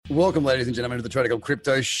Welcome, ladies and gentlemen, to the Trader Gold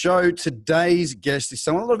Crypto Show. Today's guest is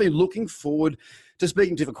someone I've been looking forward to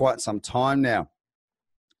speaking to for quite some time now.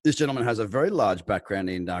 This gentleman has a very large background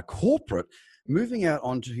in corporate, moving out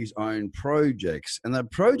onto his own projects. And the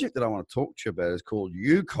project that I want to talk to you about is called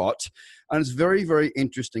UCOT, and it's very, very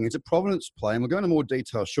interesting. It's a provenance play, and we'll go into more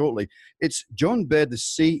detail shortly. It's John Baird, the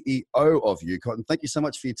CEO of UCOT, and thank you so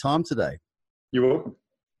much for your time today. You're welcome.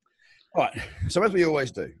 All right, so as we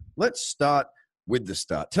always do, let's start with the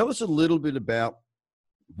start. Tell us a little bit about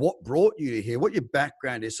what brought you to here, what your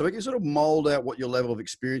background is, so we can sort of mold out what your level of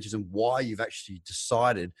experience is and why you've actually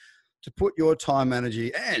decided to put your time,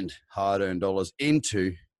 energy, and hard-earned dollars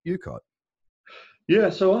into UCOT. Yeah,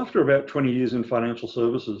 so after about 20 years in financial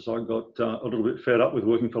services, I got a little bit fed up with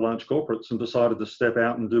working for large corporates and decided to step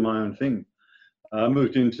out and do my own thing.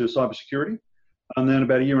 Moved into cybersecurity, and then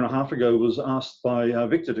about a year and a half ago was asked by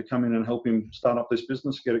Victor to come in and help him start up this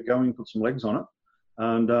business, get it going, put some legs on it,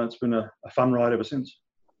 and it's been a fun ride ever since.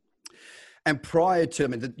 And prior to, I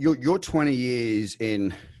mean, your 20 years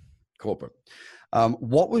in corporate,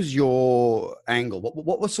 what was your angle?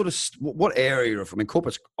 What was sort of, what area of, I mean,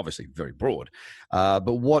 corporate's obviously very broad,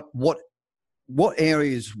 but what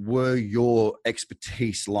areas were your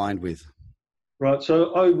expertise lined with? Right,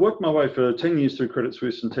 so I worked my way for 10 years through Credit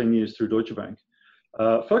Suisse and 10 years through Deutsche Bank,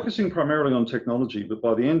 focusing primarily on technology, but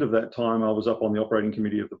by the end of that time, I was up on the operating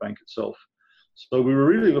committee of the bank itself. So we were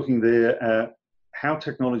really looking there at how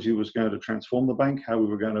technology was going to transform the bank, how we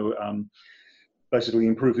were going to basically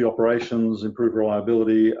improve the operations, improve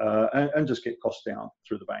reliability, and just get costs down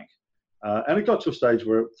through the bank. And it got to a stage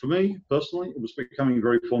where, for me personally, it was becoming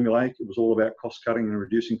very formulaic. It was all about cost cutting and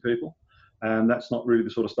reducing people. And that's not really the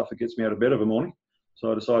sort of stuff that gets me out of bed of a morning.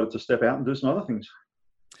 So I decided to step out and do some other things.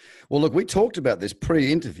 Well, look, we talked about this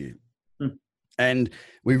pre-interview. And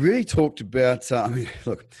we really talked about, I mean,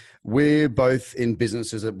 look, we're both in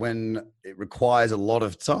businesses that when it requires a lot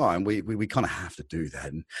of time, we kind of have to do that.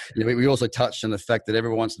 And you know, we also touched on the fact that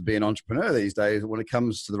everyone wants to be an entrepreneur these days. When it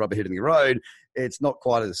comes to the rubber hitting the road, it's not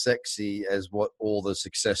quite as sexy as what all the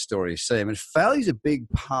success stories seem. And failure is a big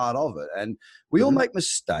part of it. And we all make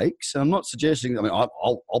mistakes. And I'm not suggesting, I mean,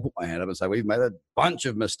 I'll put my hand up and say we've made a bunch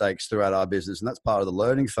of mistakes throughout our business, and that's part of the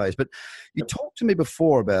learning phase. But you talked to me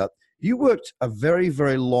before about, you worked a very,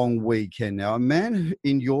 very long weekend. Now, a man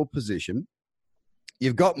in your position,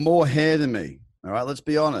 you've got more hair than me. All right, let's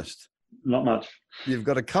be honest. Not much. You've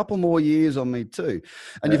got a couple more years on me too.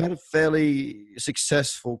 And you've had a fairly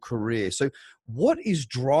successful career. So what is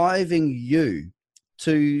driving you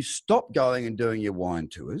to stop going and doing your wine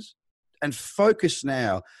tours and focus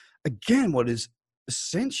now, again, what is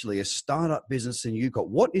essentially a startup business in UCOT?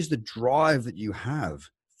 What is the drive that you have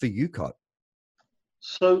for UCOT?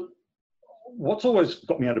 So what's always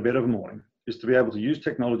got me out of bed every morning is to be able to use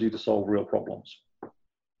technology to solve real problems.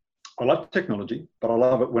 I love technology, but I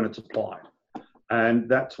love it when it's applied. And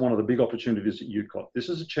that's one of the big opportunities at UCOT. This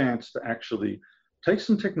is a chance to actually take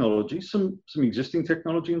some technology, some existing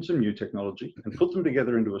technology and some new technology, and put them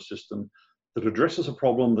together into a system that addresses a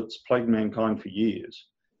problem that's plagued mankind for years,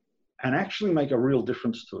 and actually make a real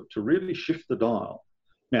difference to it, to really shift the dial.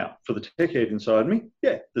 Now, for the tech head inside me,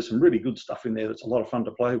 yeah, there's some really good stuff in there that's a lot of fun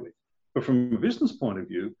to play with. But from a business point of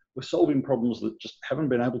view, we're solving problems that just haven't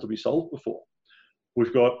been able to be solved before.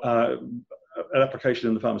 We've got an application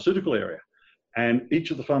in the pharmaceutical area, and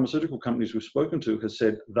each of the pharmaceutical companies we've spoken to has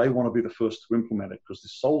said they want to be the first to implement it because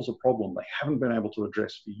this solves a problem they haven't been able to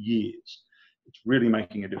address for years. It's really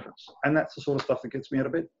making a difference. And that's the sort of stuff that gets me out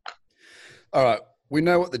of bed. All right. We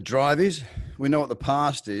know what the drive is. We know what the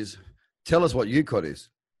past is. Tell us what UCOT is.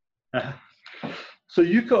 So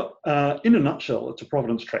UCOT, in a nutshell, it's a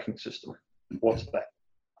provenance tracking system. What's that?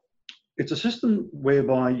 It's a system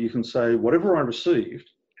whereby you can say whatever I received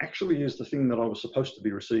actually is the thing that I was supposed to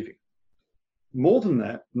be receiving. More than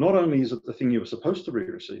that, not only is it the thing you were supposed to be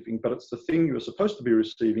receiving, but it's the thing you were supposed to be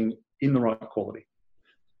receiving in the right quality.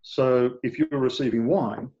 So if you're receiving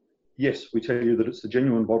wine, yes, we tell you that it's the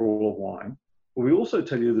genuine bottle of wine, but we also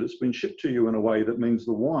tell you that it's been shipped to you in a way that means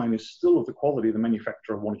the wine is still of the quality the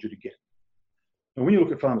manufacturer wanted you to get. And when you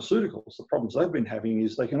look at pharmaceuticals, the problems they've been having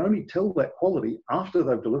is they can only tell that quality after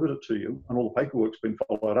they've delivered it to you and all the paperwork's been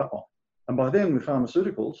followed up on. And by then, with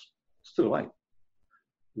pharmaceuticals, it's too late.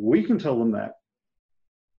 We can tell them that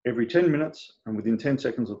every 10 minutes and within 10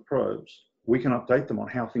 seconds of probes, we can update them on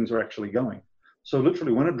how things are actually going. So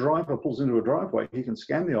literally, when a driver pulls into a driveway, he can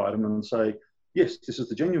scan the item and say, yes, this is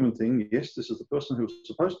the genuine thing. Yes, this is the person who was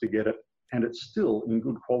supposed to get it, and it's still in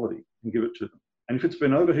good quality, and give it to them. And if it's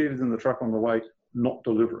been overheated in the truck on the way, not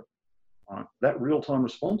deliver it. Right? That real-time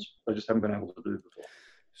response, they just haven't been able to do before.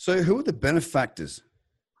 So who are the benefactors?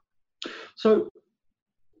 So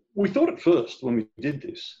We thought at first when we did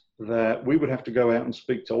this that we would have to go out and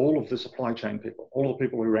speak to all of the supply chain people, all the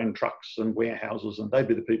people who ran trucks and warehouses, and they'd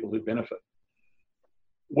be the people who benefit.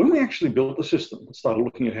 When we actually built the system and started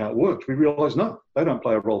looking at how it worked, we realized, no, they don't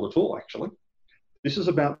play a role at all, actually. This is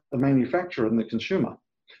about the manufacturer and the consumer.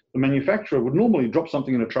 The manufacturer would normally drop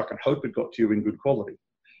something in a truck and hope it got to you in good quality.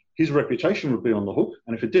 His reputation would be on the hook,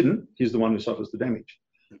 and if it didn't, he's the one who suffers the damage.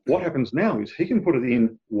 What happens now is he can put it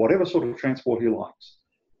in whatever sort of transport he likes.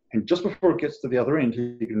 And just before it gets to the other end,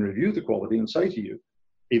 he can review the quality and say to you,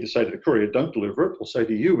 either say to the courier, don't deliver it, or say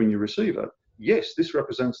to you when you receive it, yes, this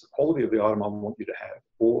represents the quality of the item I want you to have,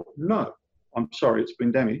 or no, I'm sorry, it's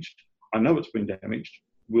been damaged. I know it's been damaged.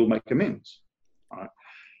 We'll make amends. All right.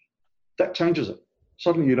 That changes it.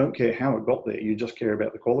 Suddenly you don't care how it got there. You just care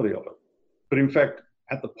about the quality of it. But in fact,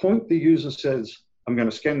 at the point the user says, I'm going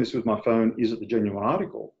to scan this with my phone, is it the genuine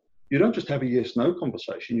article? You don't just have a yes-no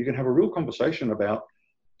conversation. You can have a real conversation about,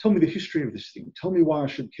 tell me the history of this thing. Tell me why I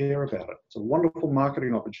should care about it. It's a wonderful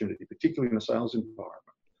marketing opportunity, particularly in a sales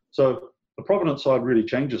environment. So the provenance side really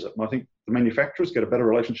changes it. And I think the manufacturers get a better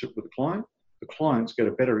relationship with the client. The clients get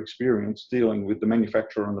a better experience dealing with the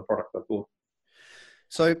manufacturer and the product they bought.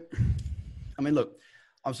 So, I mean, look,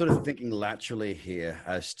 I'm sort of thinking laterally here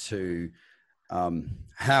as to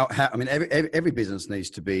how I mean, every business needs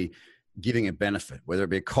to be giving a benefit, whether it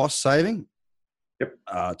be a cost saving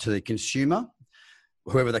to the consumer,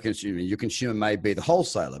 whoever the consumer. Your consumer may be the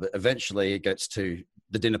wholesaler, but eventually it gets to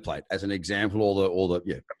the dinner plate, as an example, or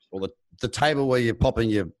the table where you're popping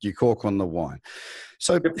your cork on the wine.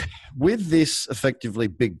 So with this effectively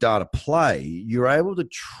big data play, you're able to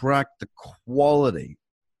track the quality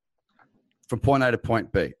from point A to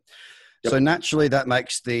point B. So naturally that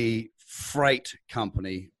makes the freight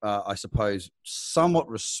company, I suppose, somewhat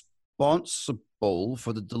responsible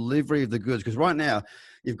for the delivery of the goods. Because right now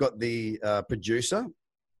you've got the producer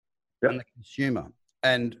and the consumer.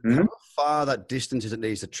 And how far that distance is it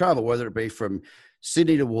needs to travel, whether it be from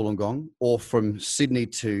Sydney to Wollongong or from Sydney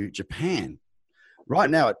to Japan. Right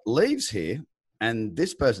now it leaves here and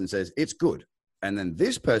this person says it's good. And then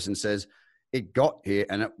this person says it got here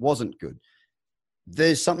and it wasn't good.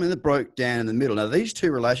 There's something that broke down in the middle. Now these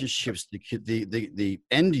two relationships, the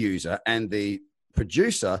end user and the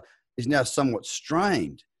producer, is now somewhat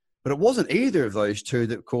strained. But it wasn't either of those two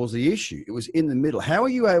that caused the issue. It was in the middle. How are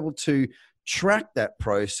you able to track that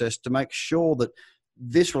process to make sure that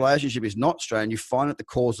this relationship is not strained? You find it the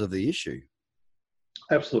cause of the issue.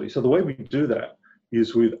 Absolutely. So the way we do that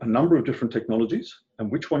is with a number of different technologies, and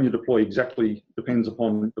which one you deploy exactly depends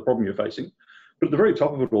upon the problem you're facing. But at the very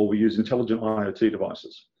top of it all, we use intelligent IoT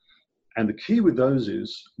devices. And the key with those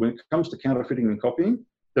is when it comes to counterfeiting and copying,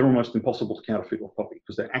 they're almost impossible to counterfeit or copy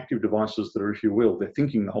because they're active devices that are, if you will, they're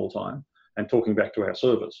thinking the whole time and talking back to our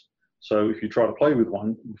servers. So if you try to play with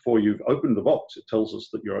one, before you've opened the box, it tells us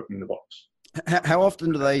that you're opening the box. How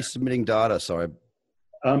often are they submitting data? Sorry.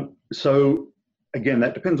 So again,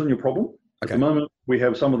 that depends on your problem. Okay. At the moment, we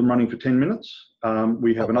have some of them running for 10 minutes.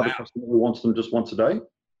 We have another customer who wants them just once a day.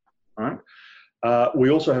 All right. We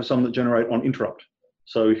also have some that generate on interrupt.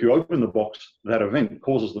 So if you open the box, that event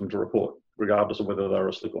causes them to report, regardless of whether they're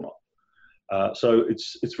asleep or not. So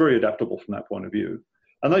it's very adaptable from that point of view.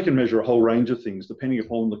 And they can measure a whole range of things depending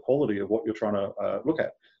upon the quality of what you're trying to look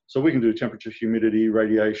at. So we can do temperature, humidity,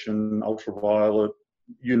 radiation, ultraviolet,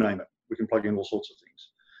 you name it. We can plug in all sorts of things.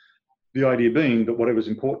 The idea being that whatever's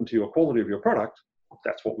important to your quality of your product,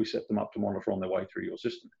 that's what we set them up to monitor on their way through your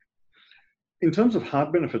system. In terms of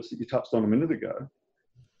hard benefits that you touched on a minute ago,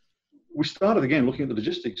 we started again looking at the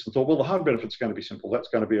logistics and thought, well, the hard benefit's going to be simple. That's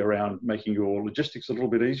going to be around making your logistics a little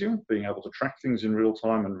bit easier, being able to track things in real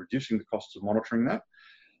time and reducing the costs of monitoring that,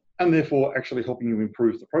 and therefore actually helping you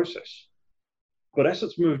improve the process. But as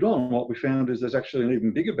it's moved on, what we found is there's actually an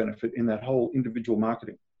even bigger benefit in that whole individual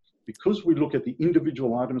marketing. Because we look at the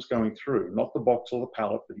individual items going through, not the box or the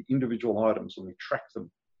pallet, but the individual items, and we track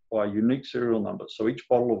them by unique serial numbers. So each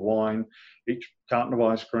bottle of wine, each carton of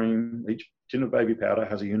ice cream, each tin of baby powder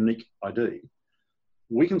has a unique ID.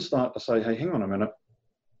 We can start to say, hey, hang on a minute.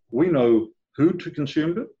 We know who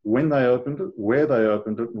consumed it, when they opened it, where they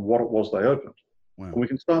opened it, and what it was they opened. Wow. And we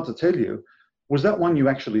can start to tell you, was that one you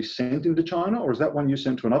actually sent into China, or is that one you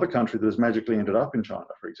sent to another country that has magically ended up in China,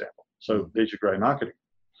 for example? So there's your grey marketing.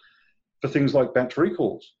 For things like batch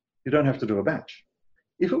recalls, you don't have to do a batch.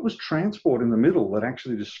 If it was transport in the middle that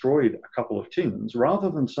actually destroyed a couple of tins,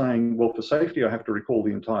 rather than saying, well, for safety, I have to recall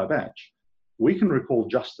the entire batch, we can recall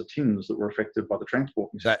just the tins that were affected by the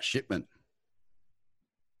transport mistake. That shipment.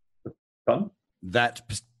 Pardon? That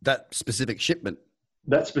specific shipment.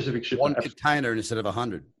 That specific shipment. One container instead of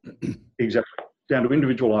 100. Exactly. Down to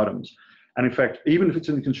individual items. And in fact, even if it's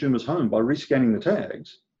in the consumer's home, by rescanning the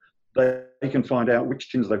tags, they can find out which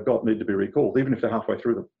tins they've got need to be recalled, even if they're halfway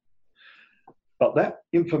through them. But that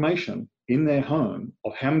information in their home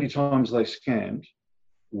of how many times they scanned,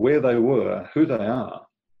 where they were, who they are,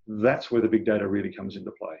 that's where the big data really comes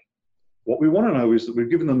into play. What we want to know is that we've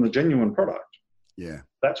given them the genuine product. Yeah.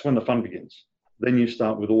 That's when the fun begins. Then you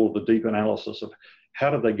start with all of the deep analysis of how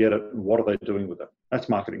did they get it and what are they doing with it. That's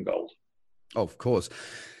marketing gold. Oh, of course.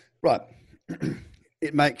 Right.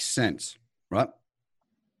 It makes sense, right?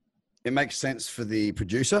 It makes sense for the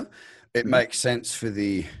producer. It makes sense for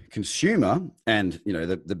the consumer and, you know,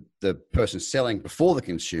 the person selling before the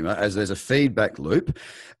consumer, as there's a feedback loop.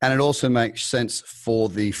 And it also makes sense for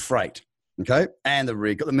the freight, okay? And the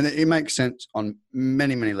recall. I mean, it makes sense on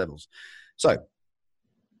many, many levels. So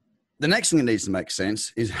the next thing that needs to make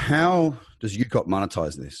sense is, how does UCOT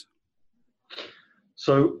monetize this?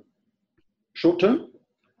 So short term,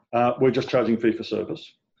 we're just charging fee for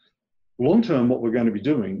service. Long term, what we're going to be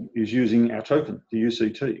doing is using our token, the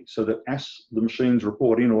UCT, so that as the machines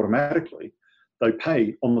report in automatically, they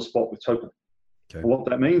pay on the spot with token. Okay. And what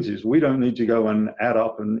that means is we don't need to go and add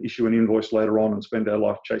up and issue an invoice later on and spend our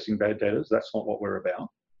life chasing bad debtors. That's not what we're about.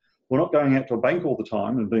 We're not going out to a bank all the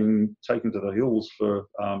time and being taken to the hills for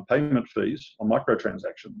payment fees on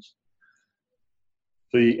microtransactions.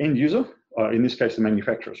 The end user, in this case the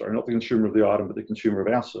manufacturer, sorry, not the consumer of the item, but the consumer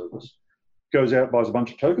of our service, goes out, buys a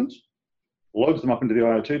bunch of tokens, loads them up into the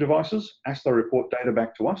IoT devices. As they report data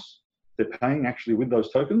back to us, they're paying actually with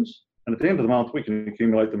those tokens. And at the end of the month, we can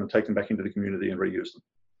accumulate them and take them back into the community and reuse them.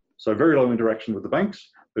 So very low interaction with the banks,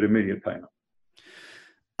 but immediate payment.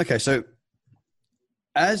 Okay, so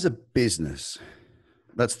as a business,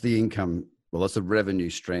 that's the income, well, that's the revenue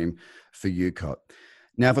stream for UCOT.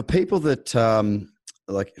 Now, for people that, I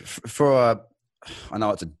know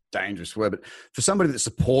it's a dangerous word, but for somebody that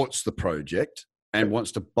supports the project and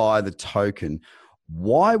wants to buy the token,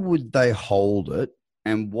 why would they hold it?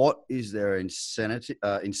 And what is their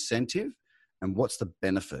incentive and what's the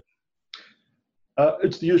benefit?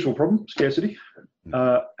 It's the usual problem, scarcity.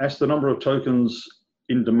 As the number of tokens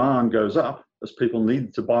in demand goes up, as people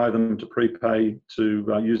need to buy them to prepay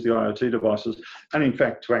to use the IoT devices, and in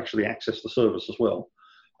fact to actually access the service as well,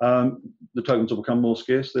 the tokens will become more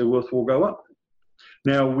scarce, their worth will go up.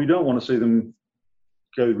 Now, we don't want to see them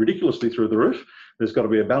go ridiculously through the roof. There's got to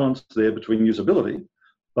be a balance there between usability,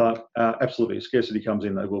 but absolutely, as scarcity comes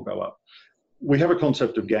in, they will go up. We have a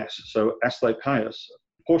concept of gas. So as they pay us,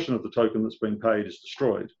 a portion of the token that's been paid is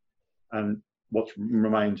destroyed and what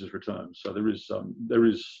remains is returned. So there is,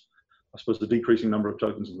 I suppose, a decreasing number of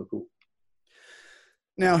tokens in the pool.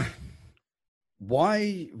 Now,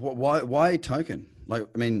 why token? Like,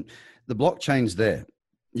 I mean, the blockchain's there.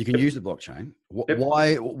 You can use the blockchain.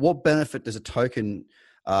 Why? What benefit does a token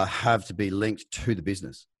have to be linked to the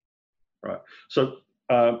business? Right. So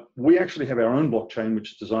we actually have our own blockchain,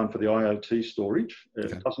 which is designed for the IoT storage.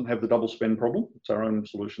 It doesn't have the double spend problem. It's our own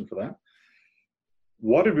solution for that.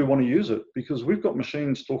 Why did we want to use it? Because we've got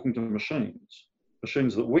machines talking to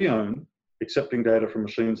machines that we own, accepting data from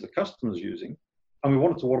machines the customer's using, and we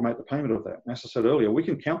wanted to automate the payment of that. As I said earlier, we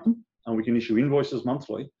can count them and we can issue invoices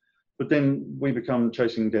monthly, but then we become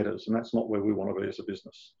chasing debtors, and that's not where we want to be as a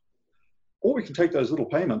business. Or we can take those little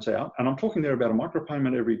payments out, and I'm talking there about a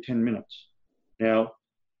micropayment every 10 minutes. Now,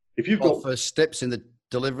 if you've got first steps in the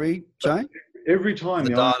delivery chain, every time the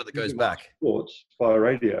data that goes back reports via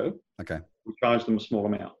radio, we charge them a small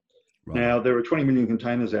amount. Right. Now, there are 20 million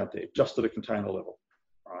containers out there, just at a container level.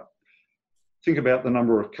 Right? Think about the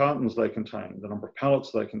number of cartons they contain, the number of pallets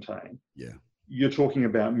they contain. Yeah. You're talking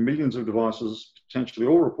about millions of devices, potentially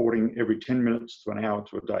all reporting every 10 minutes to an hour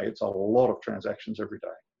to a day. It's a lot of transactions every day.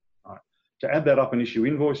 Right? To add that up and issue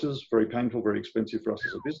invoices, very painful, very expensive for us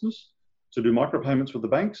as a business. To do micropayments with the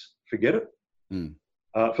banks, forget it.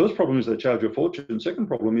 First problem is they charge you a fortune. Second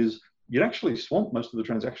problem is you'd actually swamp most of the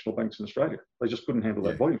transactional banks in Australia. They just couldn't handle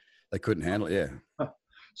that volume. They couldn't handle it,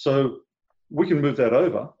 So we can move that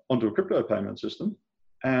over onto a crypto payment system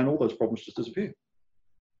and all those problems just disappear.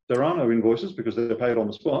 There are no invoices because they're paid on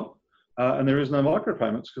the spot, and there is no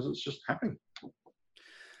micropayments because it's just happening.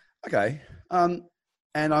 Okay. And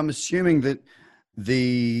I'm assuming that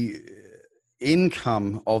the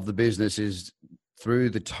income of the business is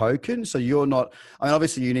through the token. So you're not, I mean,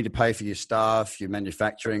 obviously you need to pay for your staff, your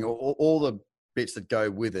manufacturing, all the bits that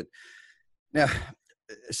go with it. Now,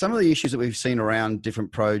 some of the issues that we've seen around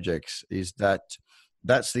different projects is that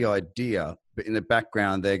that's the idea, but in the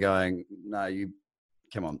background, they're going, no,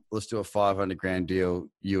 come on, let's do a 500 grand deal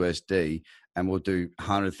USD and we'll do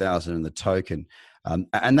 100,000 in the token.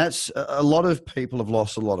 And that's a lot of people have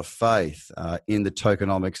lost a lot of faith in the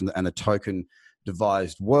tokenomics and the token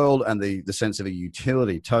devised world and the sense of a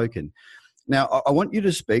utility token. Now, I want you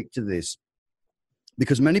to speak to this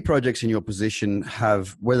because many projects in your position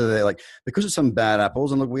have, whether they're like, because of some bad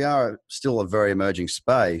apples, and look, we are still a very emerging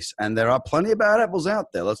space, and there are plenty of bad apples out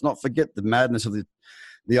there. Let's not forget the madness of the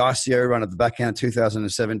ICO run at the back end of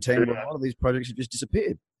 2017, where a lot of these projects have just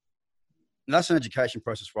disappeared. And that's an education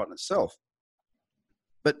process right in itself.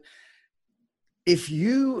 But if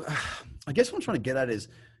you, I guess what I'm trying to get at is,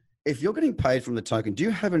 if you're getting paid from the token, do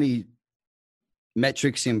you have any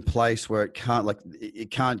metrics in place where it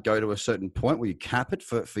can't go to a certain point where you cap it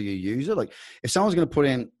for your user? Like if someone's going to put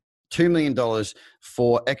in $2 million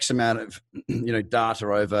for X amount of, data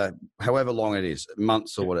over however long it is,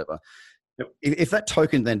 months or whatever, if that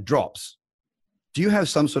token then drops, do you have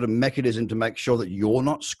some sort of mechanism to make sure that you're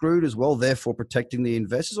not screwed as well, therefore protecting the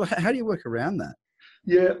investors? Or how do you work around that?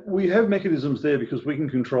 Yeah, we have mechanisms there because we can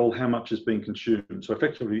control how much is being consumed. So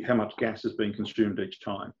effectively, how much gas is being consumed each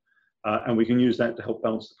time. And we can use that to help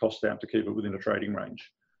balance the cost out to keep it within a trading range.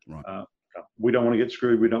 Right. We don't want to get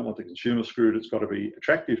screwed. We don't want the consumer screwed. It's got to be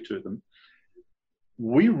attractive to them.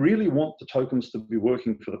 We really want the tokens to be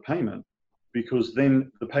working for the payment because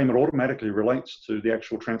then the payment automatically relates to the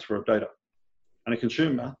actual transfer of data. And a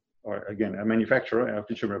consumer, or again, a manufacturer, our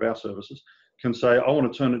consumer of our services, can say, I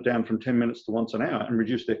want to turn it down from 10 minutes to once an hour and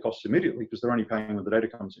reduce their costs immediately because they're only paying when the data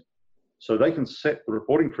comes in. So they can set the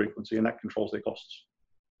reporting frequency and that controls their costs.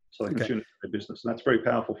 So they can tune it to their business. And that's very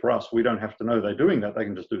powerful for us. We don't have to know they're doing that. They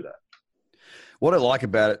can just do that. What I like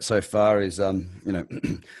about it so far is,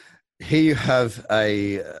 here you have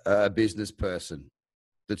a business person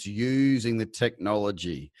that's using the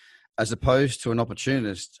technology as opposed to an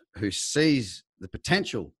opportunist who sees the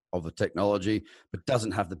potential of the technology but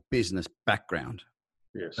doesn't have the business background.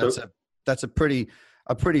 Yeah, so that's a pretty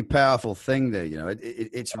powerful thing there.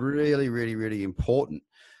 It's really, really, really important.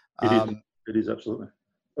 It is absolutely.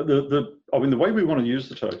 But the way we want to use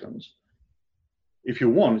the tokens, if you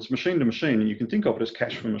want, it's machine to machine, and you can think of it as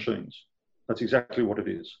cash for machines. That's exactly what it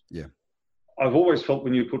is. Yeah. I've always felt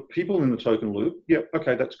when you put people in the token loop, yeah,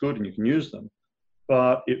 okay, that's good, and you can use them,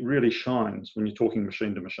 but it really shines when you're talking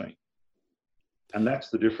machine to machine. And that's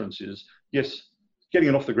the difference is, yes, getting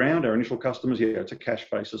it off the ground, our initial customers, yeah, it's a cash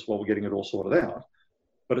basis while we're getting it all sorted out.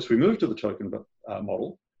 But as we move to the token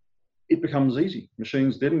model, it becomes easy.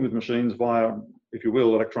 Machines dealing with machines via, if you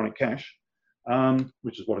will, electronic cash,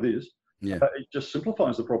 which is what it is. Yeah. It just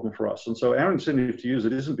simplifies the problem for us. And so our incentive to use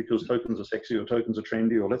it isn't because tokens are sexy or tokens are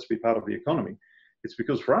trendy or let's be part of the economy. It's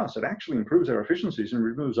because for us, it actually improves our efficiencies and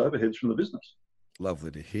removes overheads from the business.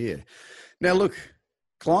 Lovely to hear. Now, look,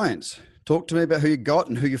 clients, talk to me about who you got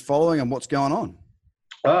and who you're following and what's going on.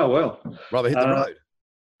 Well. Rubber hit the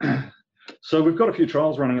road. So we've got a few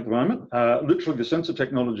trials running at the moment. Literally the sensor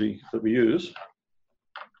technology that we use,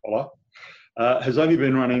 has only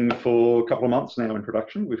been running for a couple of months now in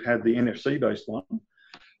production. We've had the NFC-based one.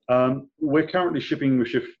 We're currently shipping, we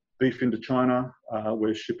ship beef into China.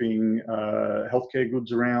 We're shipping healthcare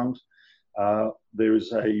goods around. There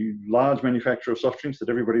is a large manufacturer of soft drinks that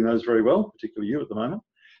everybody knows very well, particularly you at the moment,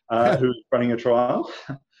 who's running a trial.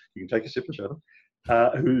 You can take a sip and show them.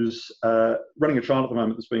 Who's running a trial at the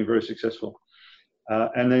moment that's been very successful.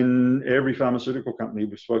 And then every pharmaceutical company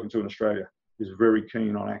we've spoken to in Australia is very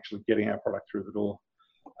keen on actually getting our product through the door.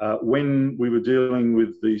 When we were dealing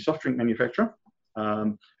with the soft drink manufacturer,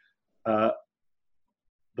 the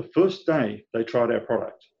first day they tried our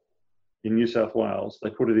product in New South Wales,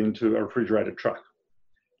 they put it into a refrigerated truck.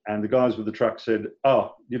 And the guys with the truck said,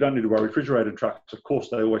 oh, you don't need to worry, refrigerated trucks, of course,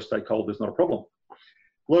 they always stay cold, there's not a problem.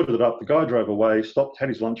 Loaded it up, the guy drove away, stopped, had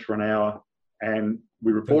his lunch for an hour, and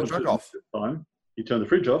we reported to him at the time. He turned the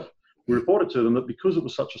fridge off. We reported to them that because it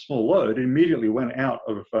was such a small load, it immediately went out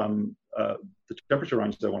of the temperature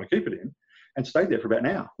range they want to keep it in and stayed there for about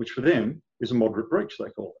an hour, which for them is a moderate breach, they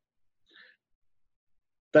call it.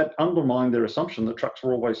 That undermined their assumption that trucks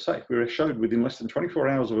were always safe. We showed within less than 24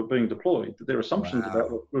 hours of it being deployed that their assumptions about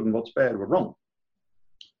what's good and what's bad were wrong.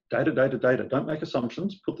 Data, data, data. Don't make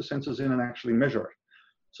assumptions. Put the sensors in and actually measure it.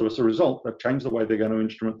 So as a result, they've changed the way they're going to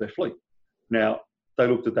instrument their fleet. Now, they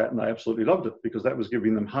looked at that and they absolutely loved it because that was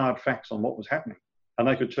giving them hard facts on what was happening. And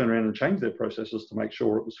they could turn around and change their processes to make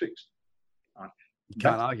sure it was fixed. You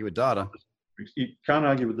can't argue with data. You can't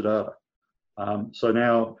argue with the data. So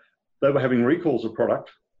now they were having recalls of product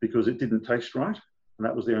because it didn't taste right. And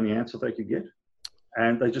that was the only answer they could get.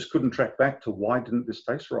 And they just couldn't track back to why didn't this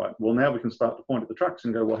taste right? Well, now we can start to point at the trucks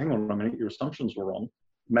and go, well, hang on a minute, your assumptions were wrong.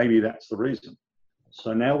 Maybe that's the reason.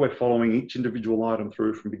 So now we're following each individual item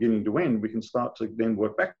through from beginning to end. We can start to then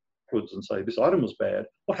work backwards and say, this item was bad.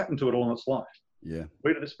 What happened to it all in its life? Yeah.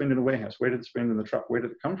 Where did it spend in a warehouse? Where did it spend in the truck? Where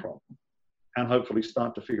did it come from? And hopefully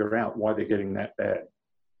start to figure out why they're getting that bad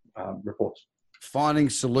reports. Finding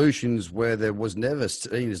solutions where there was never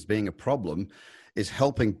seen as being a problem is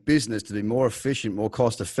helping business to be more efficient, more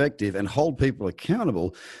cost effective, and hold people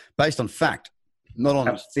accountable based on fact, not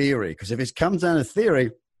on theory. Because if it comes down to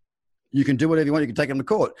theory, you can do whatever you want. You can take them to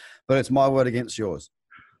court, but it's my word against yours.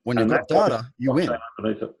 When you've got data, you win.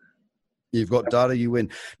 You've got data, you win.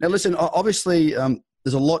 Now, listen, obviously,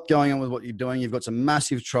 there's a lot going on with what you're doing. You've got some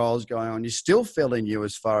massive trials going on. You're still fairly new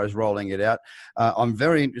as far as rolling it out. I'm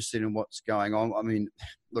very interested in what's going on. I mean,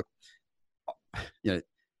 look, you know,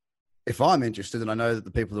 if I'm interested, and I know that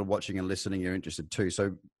the people that are watching and listening are interested too.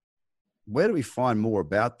 So where do we find more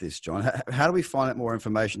about this, John? How do we find out more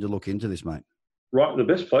information to look into this, mate? Right. The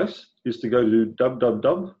best place is to go to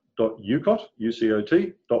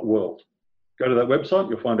www.ucot.world. Go to that website.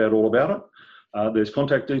 You'll find out all about it. There's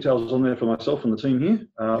contact details on there for myself and the team here.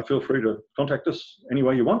 Feel free to contact us any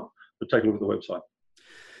way you want, but take a look at the website.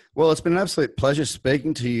 Well, it's been an absolute pleasure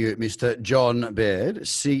speaking to you, Mr. John Baird,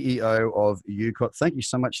 CEO of UCOT. Thank you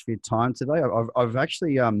so much for your time today. I've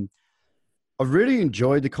actually, I've really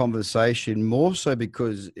enjoyed the conversation, more so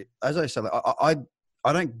because, as I said, I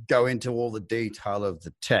don't go into all the detail of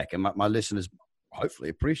the tech, and my listeners hopefully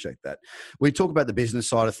appreciate that. We talk about the business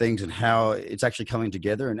side of things and how it's actually coming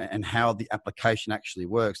together and how the application actually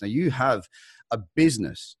works. Now, you have a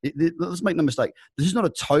business. Let's make no mistake. This is not a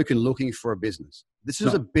token looking for a business. This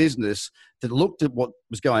is a business that looked at what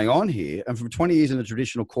was going on here, and from 20 years in the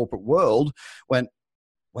traditional corporate world went,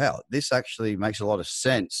 wow, this actually makes a lot of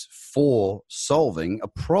sense for solving a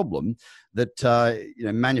problem that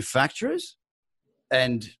manufacturers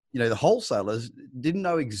and the wholesalers didn't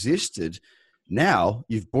know existed. Now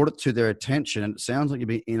you've brought it to their attention, and it sounds like you've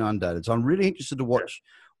been inundated. So I'm really interested to watch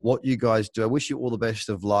what you guys do. I wish you all the best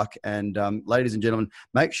of luck. And ladies and gentlemen,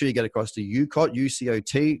 make sure you get across to UCOT,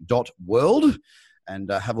 UCOT.world, and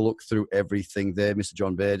have a look through everything there. Mr.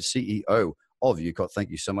 John Baird, CEO of UCOT, thank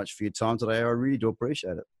you so much for your time today. I really do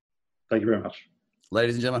appreciate it. Thank you very much.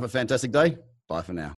 Ladies and gentlemen, have a fantastic day. Bye for now.